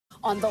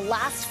on the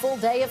last full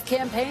day of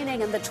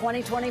campaigning in the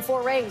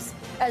 2024 race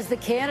as the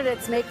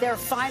candidates make their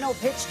final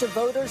pitch to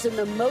voters in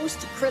the most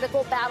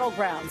critical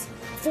battlegrounds.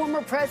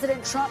 Former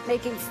President Trump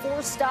making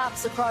 4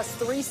 stops across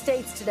 3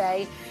 states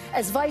today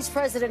as Vice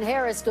President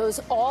Harris goes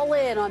all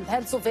in on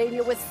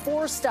Pennsylvania with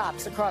 4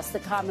 stops across the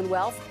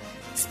Commonwealth.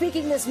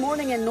 Speaking this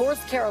morning in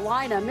North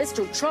Carolina,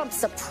 Mr. Trump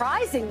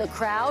surprising the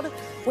crowd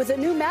with a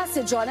new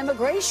message on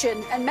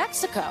immigration and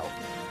Mexico.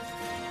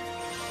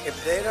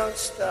 If they don't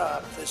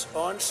stop this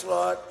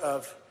onslaught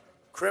of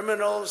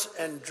criminals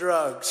and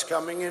drugs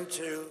coming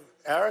into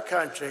our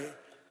country,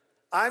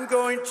 I'm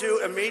going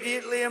to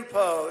immediately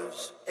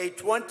impose a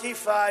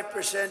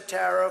 25%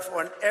 tariff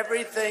on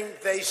everything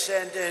they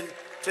send in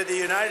to the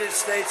United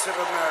States of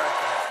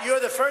America. You're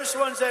the first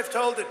ones I've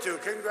told it to.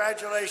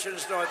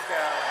 Congratulations, North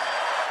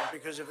Carolina.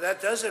 Because if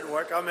that doesn't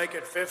work, I'll make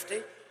it 50.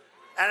 And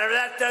if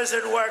that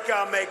doesn't work,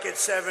 I'll make it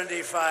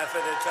 75 for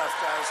the tough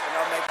guys, and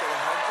I'll make it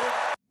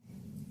 100.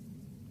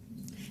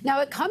 Now,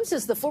 it comes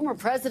as the former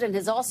president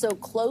has also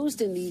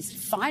closed in these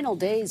final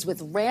days with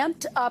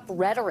ramped up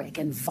rhetoric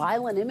and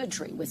violent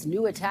imagery with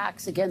new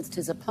attacks against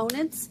his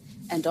opponents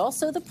and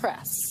also the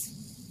press.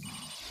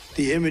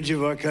 The image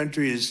of our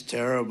country is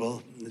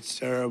terrible. It's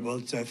terrible.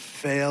 It's a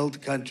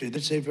failed country.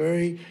 It's a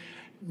very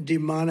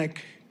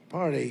demonic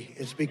party.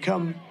 It's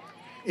become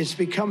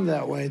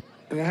that way.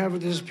 And I have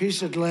this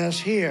piece of glass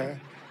here,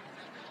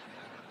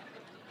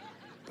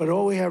 but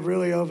all we have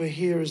really over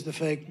here is the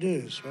fake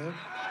news, right?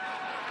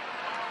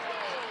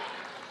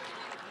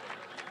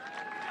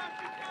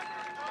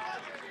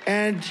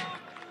 And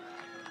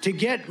to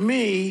get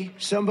me,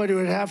 somebody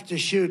would have to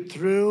shoot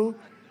through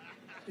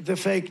the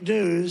fake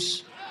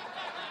news.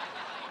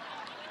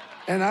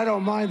 And I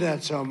don't mind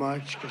that so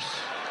much, because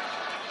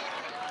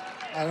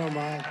I don't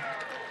mind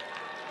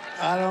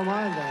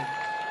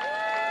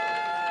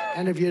that.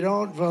 And if you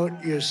don't vote,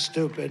 you're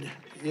stupid.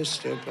 You're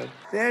stupid.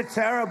 They're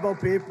terrible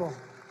people.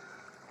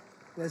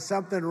 There's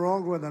something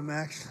wrong with them,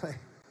 actually.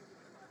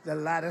 There's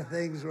a lot of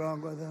things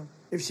wrong with them.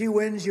 If she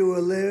wins, you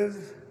will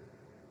live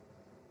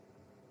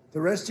the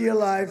rest of your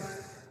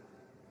life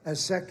as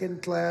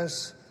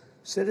second-class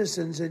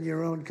citizens in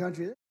your own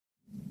country.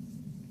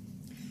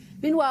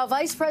 Meanwhile,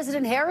 Vice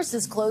President Harris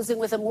is closing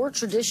with a more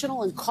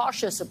traditional and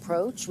cautious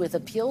approach with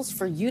appeals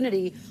for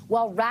unity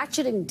while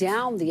ratcheting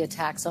down the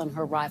attacks on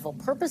her rival,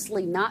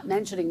 purposely not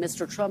mentioning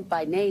Mr. Trump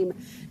by name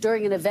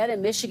during an event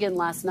in Michigan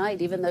last night,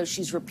 even though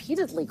she's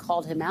repeatedly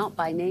called him out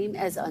by name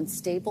as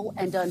unstable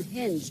and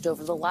unhinged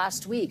over the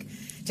last week.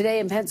 Today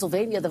in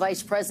Pennsylvania, the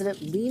vice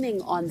president leaning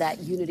on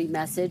that unity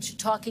message,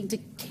 talking to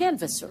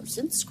canvassers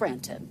in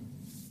Scranton.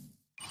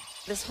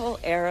 This whole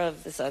era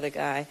of this other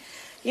guy,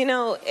 you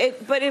know,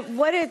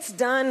 what it's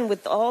done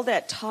with all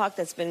that talk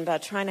that's been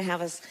about trying to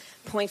have us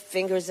point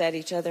fingers at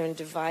each other and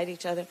divide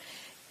each other,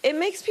 it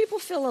makes people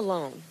feel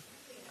alone.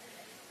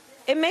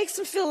 It makes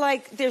them feel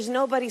like there's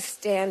nobody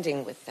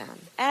standing with them.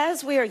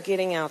 As we are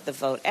getting out the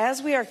vote,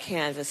 as we are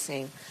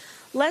canvassing,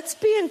 let's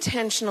be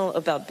intentional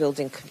about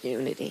building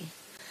community.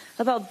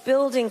 About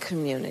building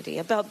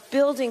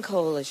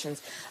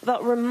coalitions,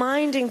 about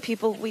reminding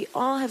people we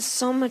all have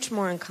so much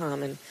more in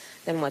common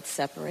than what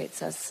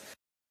separates us.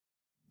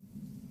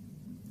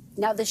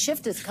 Now, the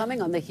shift is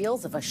coming on the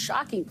heels of a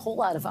shocking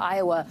poll out of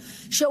Iowa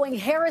showing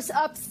Harris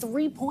up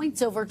 3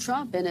 points over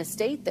Trump in a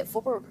state that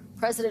former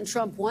President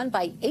Trump won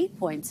by 8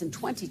 points in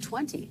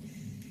 2020.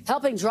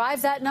 Helping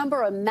drive that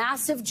number, a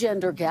massive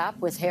gender gap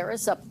with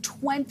Harris up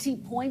 20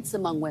 points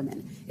among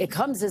women. It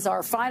comes as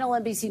our final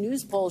NBC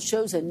News poll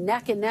shows a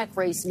neck-and-neck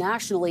race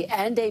nationally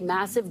and a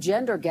massive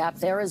gender gap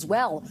there as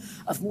well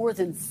of more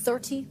than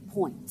 30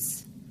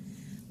 points.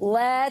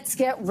 Let's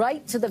get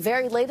right to the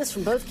very latest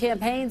from both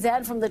campaigns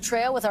and from the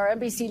trail with our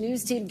NBC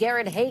News team.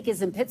 Garrett Haake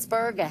is in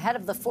Pittsburgh ahead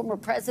of the former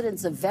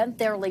president's event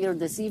there later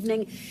this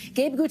evening.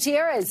 Gabe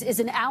Gutierrez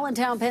is in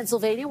Allentown,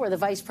 Pennsylvania, where the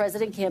vice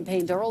president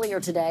campaigned earlier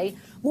today.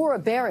 Maura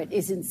Barrett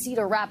is in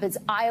Cedar Rapids,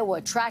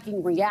 Iowa,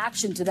 tracking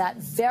reaction to that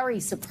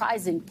very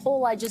surprising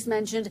poll I just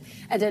mentioned.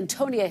 And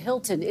Antonia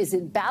Hylton is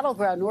in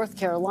Battleground, North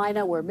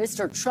Carolina, where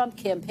Mr. Trump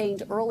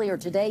campaigned earlier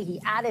today. He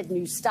added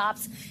new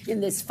stops in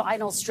this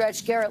final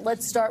stretch. Garrett,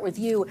 let's start with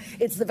you.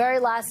 It's the very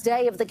last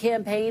day of the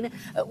campaign.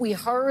 We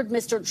heard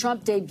Mr.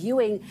 Trump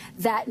debuting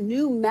that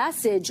new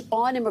message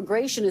on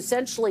immigration,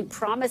 essentially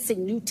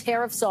promising new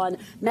tariffs on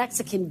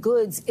Mexican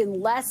goods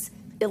unless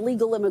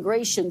illegal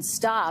immigration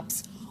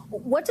stops.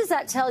 What does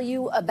that tell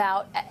you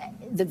about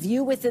the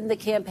view within the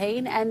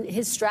campaign and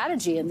his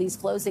strategy in these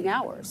closing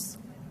hours?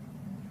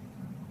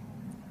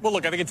 Well,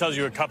 look, I think it tells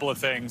you a couple of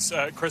things,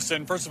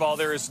 Kristen. First of all,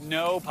 there is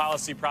no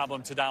policy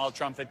problem to Donald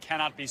Trump that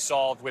cannot be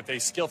solved with a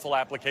skillful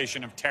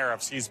application of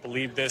tariffs. He's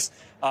believed this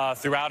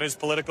throughout his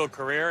political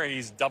career.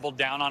 He's doubled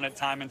down on it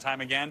time and time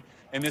again.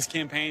 In this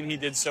campaign, he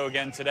did so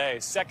again today.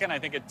 Second, I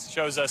think it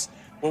shows us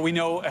what we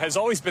know has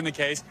always been the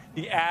case,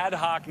 the ad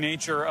hoc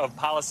nature of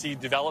policy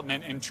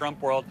development in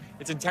Trump world.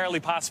 It's entirely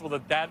possible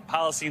that that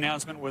policy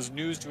announcement was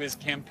news to his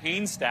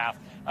campaign staff.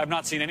 I've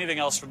not seen anything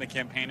else from the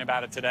campaign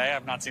about it today.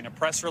 I've not seen a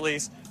press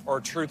release or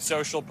a Truth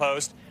Social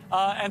post.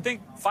 And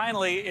think,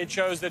 finally, it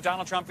shows that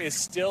Donald Trump is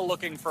still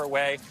looking for a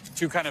way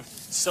to kind of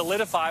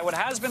solidify what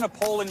has been a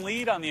polling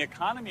lead on the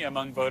economy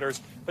among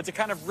voters, but to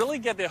kind of really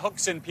get the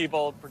hooks in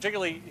people,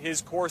 particularly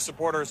his core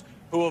supporters,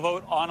 who will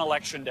vote on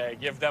Election Day,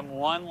 give them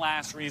one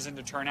last reason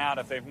to turn out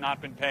if they've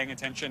not been paying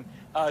attention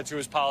to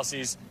his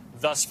policies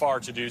thus far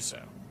to do so.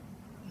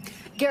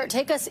 Garrett,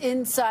 take us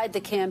inside the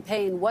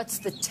campaign. What's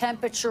the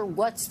temperature?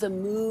 What's the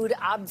mood?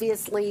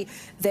 Obviously,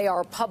 they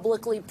are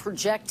publicly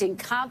projecting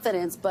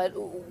confidence, but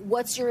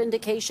what's your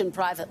indication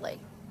privately?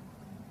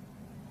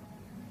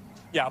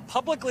 Yeah,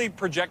 publicly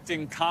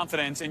projecting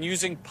confidence and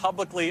using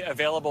publicly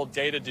available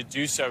data to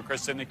do so,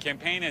 Kristen. The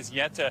campaign has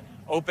yet to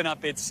open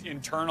up its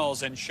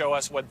internals and show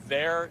us what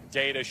their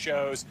data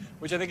shows,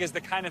 which I think is the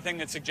kind of thing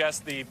that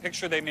suggests the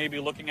picture they may be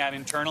looking at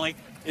internally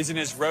isn't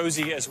as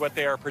rosy as what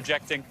they are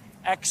projecting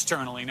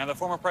externally. Now, the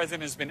former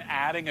president has been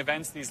adding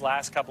events these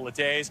last couple of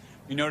days.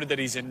 We noted that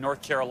he's in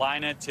North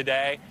Carolina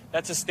today.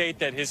 That's a state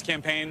that his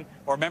campaign,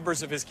 or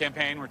members of his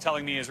campaign, were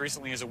telling me as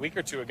recently as a week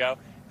or two ago,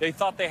 they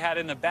thought they had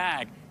in the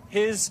bag.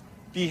 His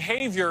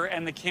behavior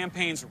and the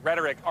campaign's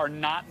rhetoric are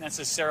not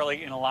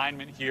necessarily in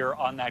alignment here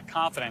on that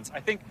confidence.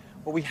 I think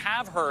what we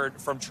have heard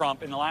from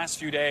Trump in the last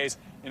few days,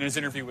 in his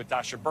interview with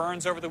Dasha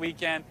Burns over the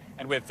weekend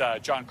and with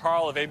John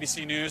Karl of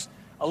ABC News,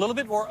 a little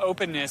bit more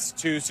openness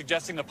to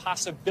suggesting the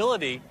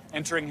possibility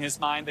entering his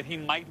mind that he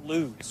might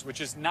lose, which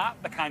is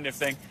not the kind of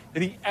thing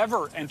that he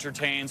ever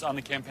entertains on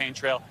the campaign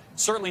trail,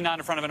 certainly not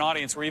in front of an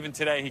audience where even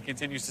today he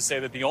continues to say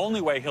that the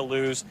only way he'll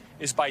lose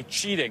is by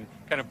cheating,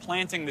 kind of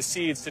planting the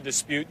seeds to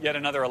dispute yet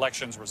another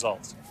election's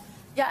results.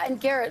 Yeah, and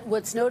Garrett,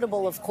 what's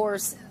notable, of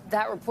course,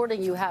 that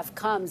reporting you have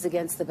comes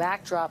against the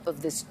backdrop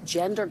of this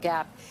gender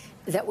gap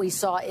that we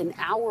saw in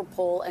our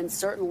poll and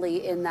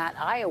certainly in that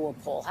Iowa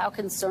poll. How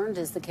concerned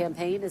is the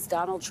campaign, is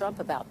Donald Trump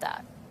about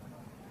that?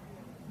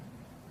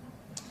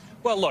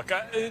 Well, look,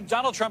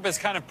 Donald Trump has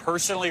kind of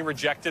personally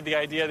rejected the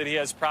idea that he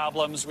has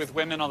problems with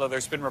women, although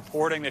there's been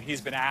reporting that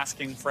he's been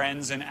asking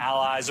friends and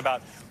allies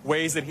about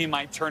ways that he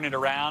might turn it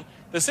around.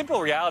 The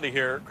simple reality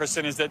here,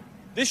 Kristen, is that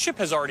this ship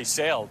has already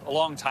sailed a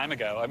long time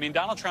ago. I mean,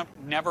 Donald Trump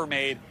never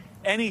made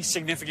any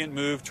significant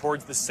move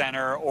towards the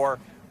center or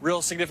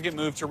real significant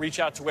move to reach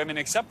out to women,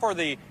 except for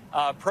the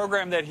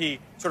program that he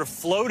sort of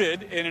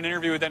floated in an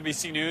interview with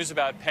NBC News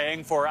about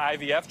paying for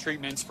IVF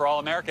treatments for all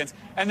Americans,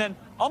 and then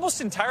almost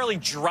entirely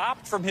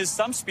dropped from his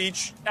stump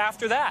speech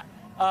after that.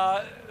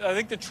 I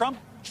think the Trump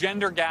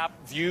gender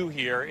gap view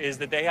here is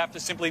that they have to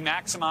simply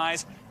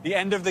maximize the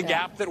end of the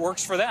gap that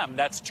works for them.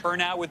 That's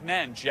turnout with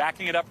men,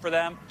 jacking it up for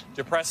them,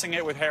 depressing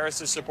it with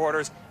Harris's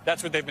supporters.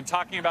 That's what they've been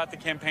talking about the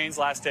campaign's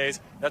last days.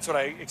 That's what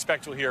I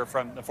expect we'll hear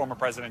from the former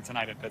president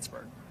tonight in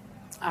Pittsburgh.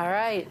 All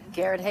right,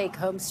 Garrett, Haake,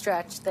 home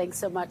stretch. Thanks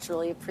so much.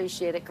 Really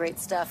appreciate it. Great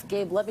stuff.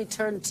 Gabe, let me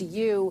turn to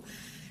you.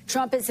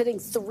 Trump is hitting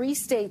 3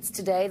 states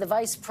today. The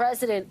vice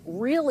president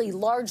really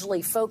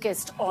largely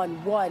focused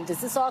on one.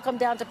 Does this all come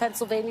down to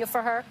Pennsylvania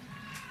for her?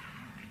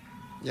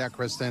 Yeah,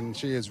 Kristen,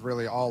 she is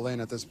really all in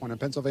at this point in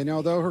Pennsylvania,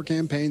 although her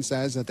campaign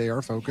says that they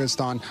are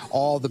focused on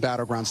all the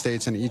battleground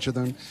states, and each of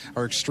them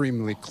are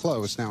extremely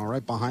close. Now,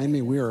 right behind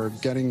me, we are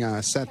getting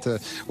set to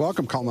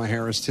welcome Kamala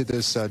Harris to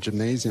this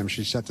gymnasium.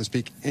 She's set to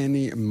speak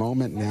any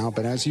moment now.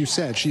 But as you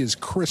said, she is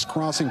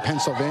crisscrossing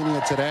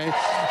Pennsylvania today.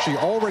 She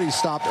already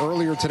stopped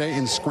earlier today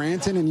in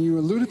Scranton, and you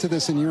alluded to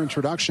this in your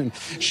introduction.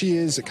 She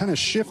is kind of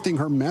shifting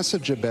her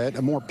message a bit,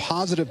 a more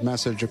positive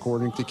message,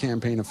 according to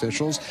campaign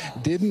officials.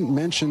 Didn't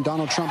mention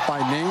Donald Trump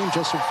by name,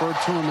 just referred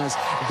to him as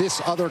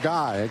this other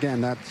guy. Again,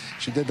 that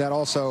she did that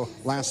also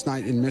last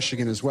night in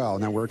Michigan as well.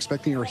 Now we're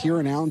expecting her here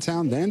in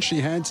Allentown. Then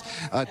she heads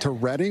to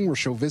Reading, where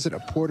she'll visit a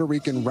Puerto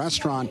Rican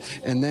restaurant,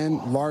 and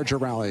then larger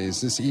rallies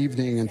this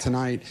evening and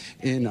tonight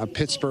in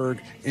Pittsburgh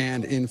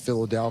and in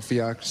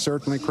Philadelphia.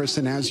 Certainly,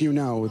 Kristen, as you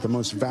know, the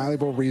most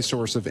valuable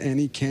resource of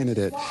any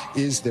candidate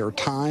is their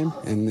time,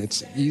 and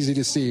it's easy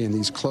to see in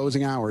these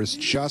closing hours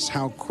just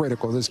how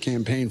critical this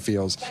campaign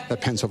feels that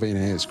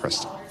Pennsylvania is,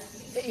 Kristen.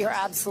 You're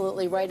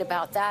absolutely right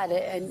about that.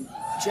 And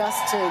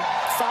just to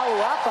follow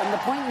up on the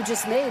point you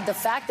just made, the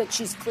fact that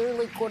she's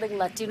clearly courting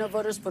Latino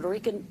voters, Puerto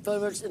Rican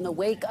voters in the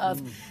wake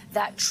of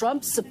that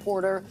Trump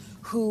supporter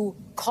who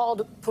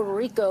called Puerto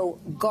Rico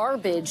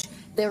garbage,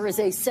 there is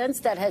a sense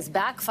that has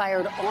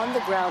backfired on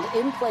the ground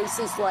in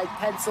places like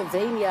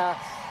Pennsylvania.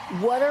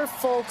 What are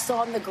folks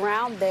on the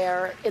ground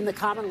there in the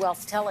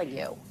Commonwealth telling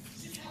you?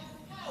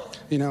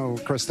 You know,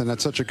 Kristen,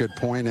 that's such a good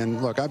point.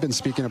 And look, I've been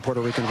speaking to Puerto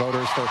Rican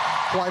voters for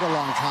quite a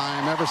long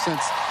time, ever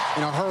since,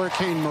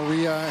 Hurricane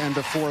Maria, and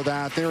before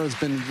that, there has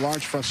been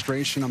large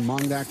frustration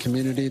among that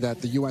community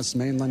that the U.S.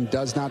 mainland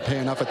does not pay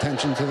enough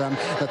attention to them,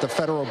 that the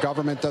federal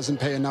government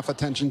doesn't pay enough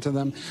attention to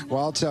them.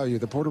 Well, I'll tell you,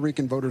 the Puerto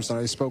Rican voters that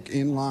I spoke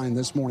in line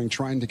this morning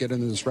trying to get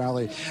into this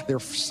rally, their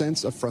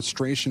sense of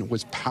frustration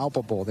was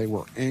palpable. They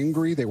were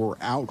angry. They were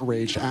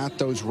outraged at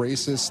those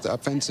racist,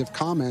 offensive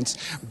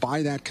comments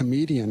by that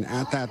comedian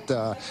at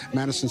that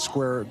Madison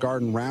Square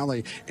Garden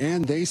rally.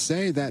 And they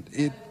say that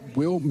it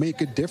will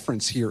make a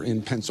difference here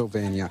in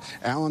Pennsylvania.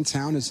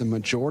 Allentown is a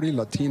majority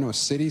Latino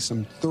city,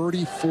 some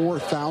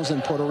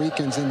 34,000 Puerto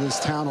Ricans in this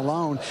town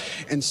alone.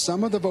 And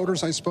some of the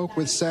voters I spoke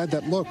with said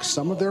that, look,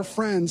 some of their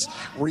friends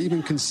were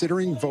even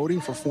considering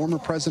voting for former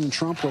President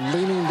Trump, were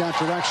leaning in that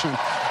direction.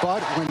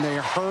 But when they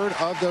heard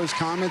of those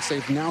comments,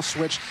 they've now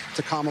switched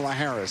to Kamala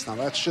Harris. Now,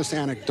 that's just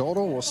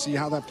anecdotal. We'll see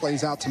how that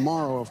plays out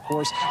tomorrow. Of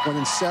course, more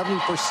than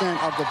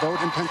 70% of the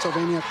vote in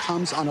Pennsylvania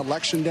comes on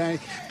Election Day.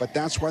 But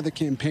that's why the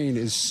campaign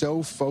is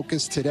so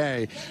focused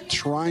today,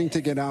 trying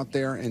to get out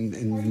there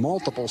in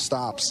multiple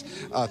stops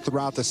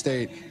throughout the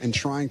state and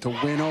trying to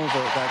win over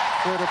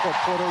that critical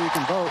Puerto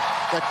Rican vote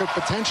that could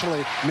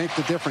potentially make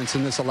the difference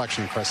in this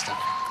election, Kristen.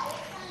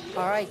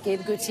 All right,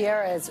 Gabe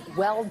Gutierrez,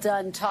 well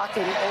done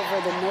talking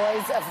over the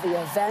noise of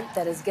the event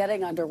that is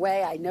getting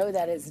underway. I know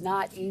that is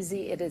not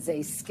easy. It is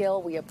a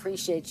skill. We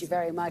appreciate you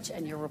very much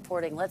and your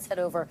reporting. Let's head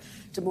over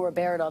to Maura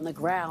Barrett on the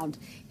ground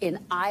in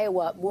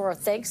Iowa. Maura,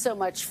 thanks so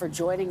much for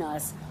joining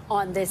us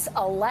on this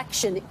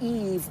election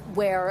eve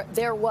where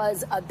there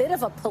was a bit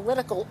of a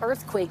political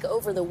earthquake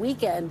over the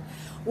weekend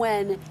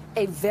when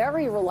a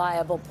very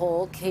reliable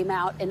poll came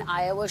out in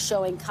Iowa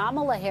showing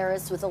Kamala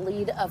Harris with a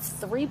lead of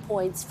 3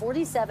 points,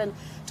 47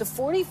 to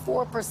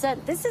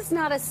 44%. This is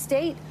not a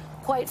state,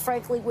 quite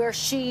frankly, where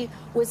she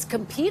was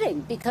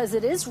competing because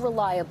it is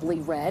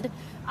reliably red.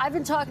 I've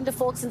been talking to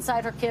folks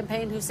inside her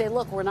campaign who say,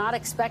 look, we're not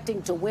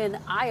expecting to win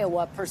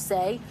Iowa per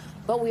se,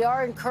 but we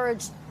are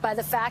encouraged by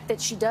the fact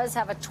that she does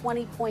have a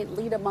 20-point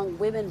lead among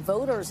women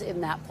voters in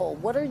that poll.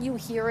 What are you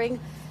hearing,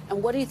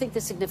 and what do you think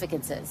the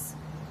significance is?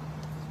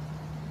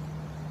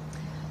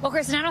 Well,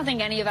 Kristen, I don't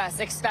think any of us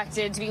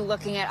expected to be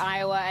looking at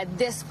Iowa at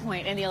this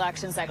point in the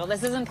election cycle.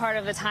 This isn't part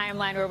of the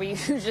timeline where we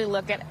usually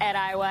look at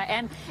Iowa.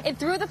 And it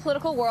threw the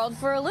political world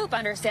for a loop,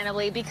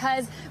 understandably,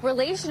 because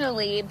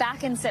relationally,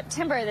 back in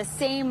September, the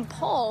same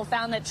poll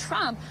found that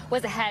Trump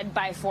was ahead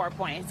by 4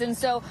 points. And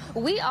so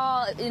we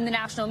all in the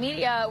national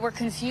media were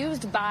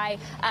confused by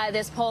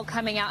this poll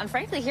coming out. And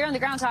frankly, here on the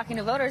ground talking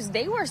to voters,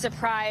 they were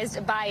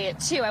surprised by it,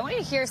 too. I want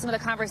you to hear some of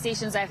the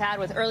conversations I've had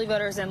with early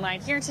voters in line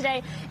here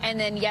today and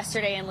then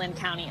yesterday in Lynn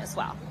County as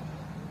well.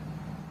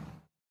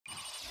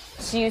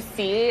 Do you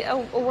see a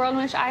world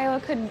in which Iowa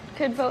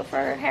could vote for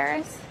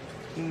Harris?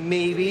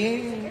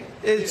 Maybe.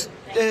 This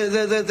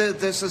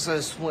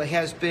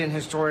has been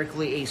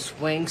historically a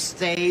swing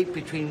state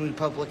between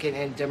Republican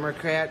and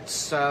Democrat,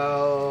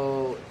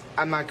 so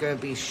I'm not going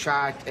to be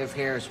shocked if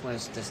Harris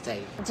wins the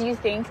state. Do you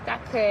think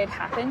that could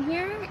happen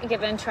here,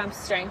 given Trump's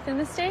strength in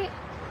the state?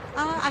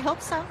 I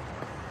hope so.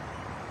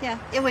 Yeah,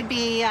 it would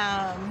be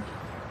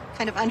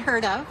kind of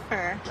unheard of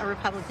for a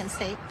Republican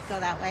state to go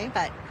that way.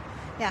 But,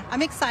 yeah,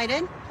 I'm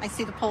excited. I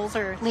see the polls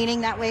are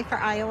leaning that way for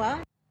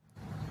Iowa.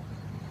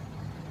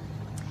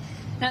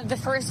 Now, the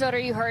first voter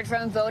you heard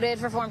from voted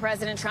for former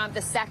President Trump,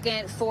 the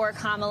second for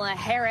Kamala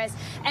Harris.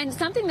 And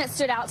something that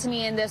stood out to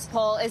me in this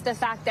poll is the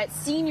fact that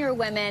senior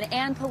women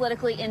and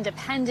politically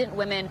independent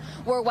women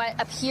were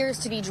what appears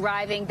to be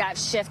driving that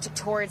shift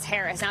towards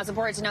Harris. Now, it's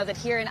important to know that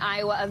here in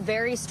Iowa, a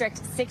very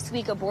strict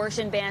 6-week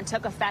abortion ban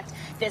took effect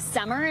this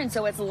summer. And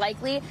so it's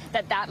likely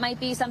that that might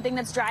be something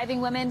that's driving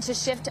women to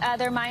shift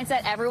their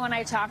mindset. Everyone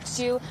I talked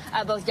to,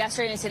 both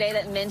yesterday and today,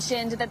 that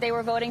mentioned that they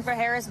were voting for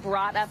Harris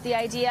brought up the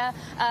idea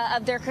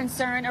of their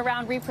concern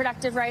around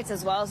reproductive rights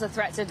as well as a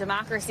threat to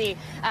democracy.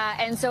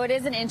 And so it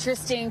is an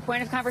interesting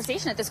point of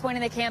conversation at this point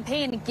in the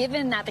campaign,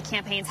 given that the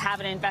campaigns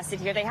haven't invested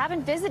here. They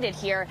haven't visited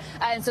here.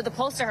 And so the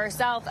pollster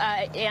herself,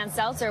 Ann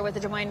Seltzer with the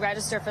Des Moines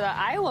Register for the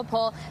Iowa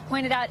poll,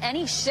 pointed out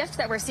any shift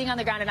that we're seeing on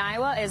the ground in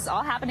Iowa is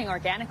all happening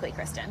organically,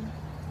 Kristen.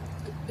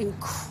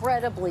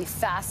 Incredibly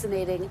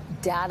fascinating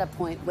data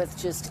point with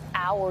just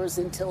hours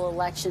until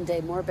Election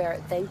Day. Maura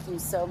Barrett, thank you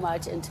so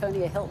much.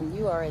 Antonia, Hylton,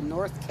 you are in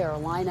North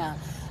Carolina,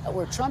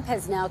 where Trump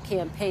has now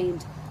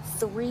campaigned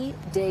 3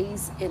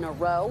 days in a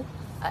row.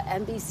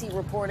 NBC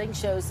reporting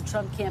shows the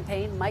Trump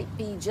campaign might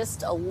be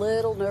just a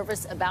little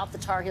nervous about the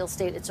Tar Heel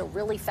state. It's a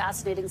really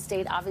fascinating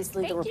state.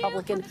 Obviously, the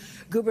Republican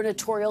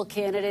gubernatorial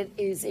candidate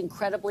is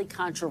incredibly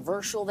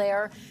controversial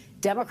there.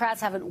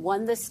 Democrats haven't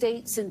won the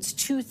state since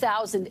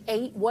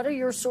 2008. What are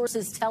your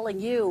sources telling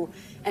you,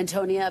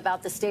 Antonia,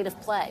 about the state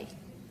of play?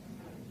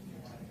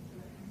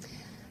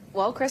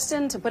 Well,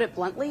 Kristen, to put it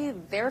bluntly,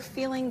 they're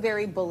feeling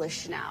very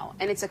bullish now,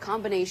 and it's a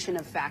combination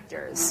of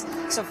factors.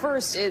 So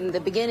first, in the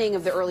beginning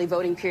of the early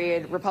voting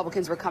period,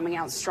 Republicans were coming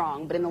out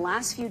strong, but in the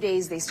last few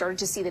days, they started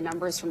to see the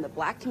numbers from the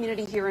black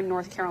community here in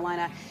North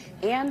Carolina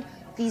and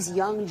these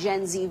young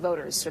Gen Z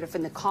voters, sort of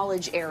in the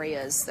college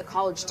areas, the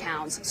college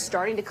towns,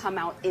 starting to come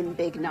out in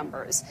big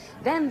numbers.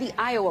 Then the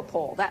Iowa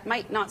poll, that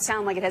might not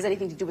sound like it has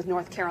anything to do with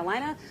North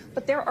Carolina,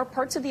 but there are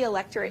parts of the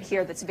electorate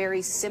here that's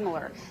very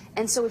similar.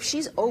 And so if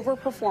she's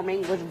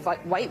overperforming with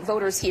white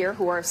voters here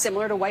who are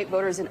similar to white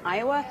voters in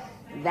Iowa,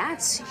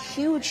 that's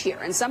huge here.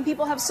 And some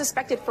people have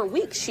suspected for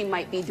weeks she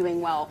might be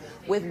doing well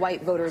with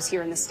white voters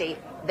here in the state.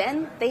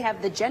 Then they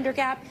have the gender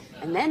gap.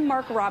 And then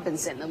Mark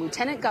Robinson, the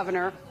lieutenant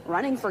governor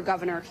running for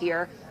governor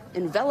here,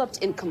 enveloped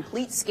in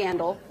complete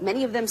scandal.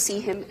 Many of them see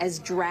him as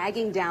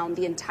dragging down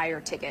the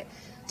entire ticket.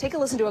 Take a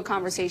listen to a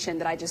conversation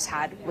that I just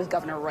had with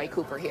Governor Roy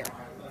Cooper here.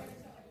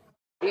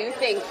 Do you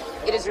think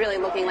it is really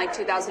looking like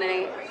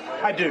 2008?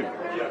 I do.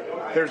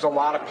 There's a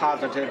lot of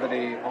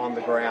positivity on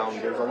the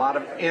ground. There's a lot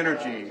of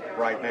energy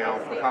right now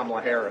for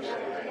Kamala Harris.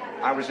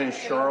 I was in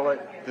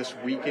Charlotte this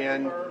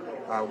weekend.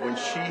 When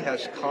she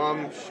has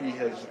come, she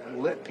has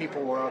lit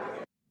people up.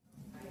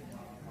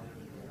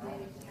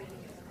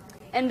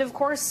 And of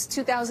course,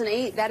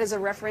 2008, that is a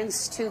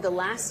reference to the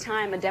last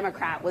time a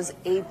Democrat was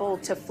able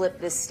to flip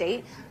this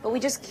state. But we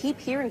just keep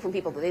hearing from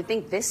people that they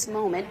think this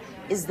moment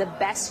is the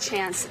best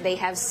chance they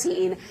have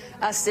seen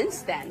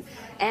since then.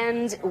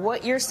 And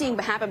what you're seeing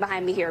happen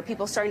behind me here,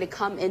 people starting to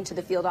come into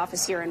the field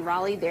office here in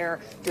Raleigh. They're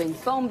doing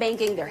phone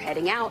banking. They're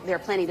heading out. They're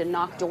planning to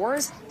knock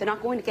doors. They're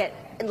not going to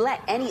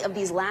let any of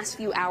these last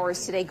few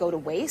hours today go to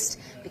waste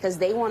because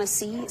they want to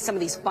see some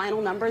of these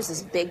final numbers,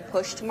 this big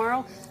push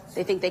tomorrow.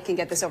 They think they can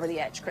get this over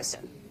the edge.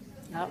 Kristen.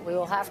 We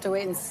will have to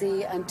wait and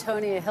see.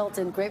 Antonia,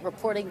 Hylton, great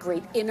reporting,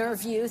 great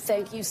interview.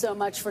 Thank you so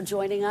much for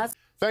joining us.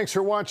 Thanks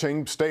for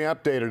watching. Stay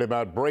updated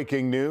about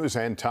breaking news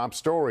and top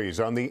stories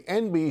on the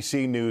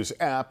NBC News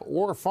app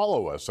or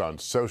follow us on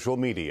social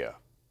media.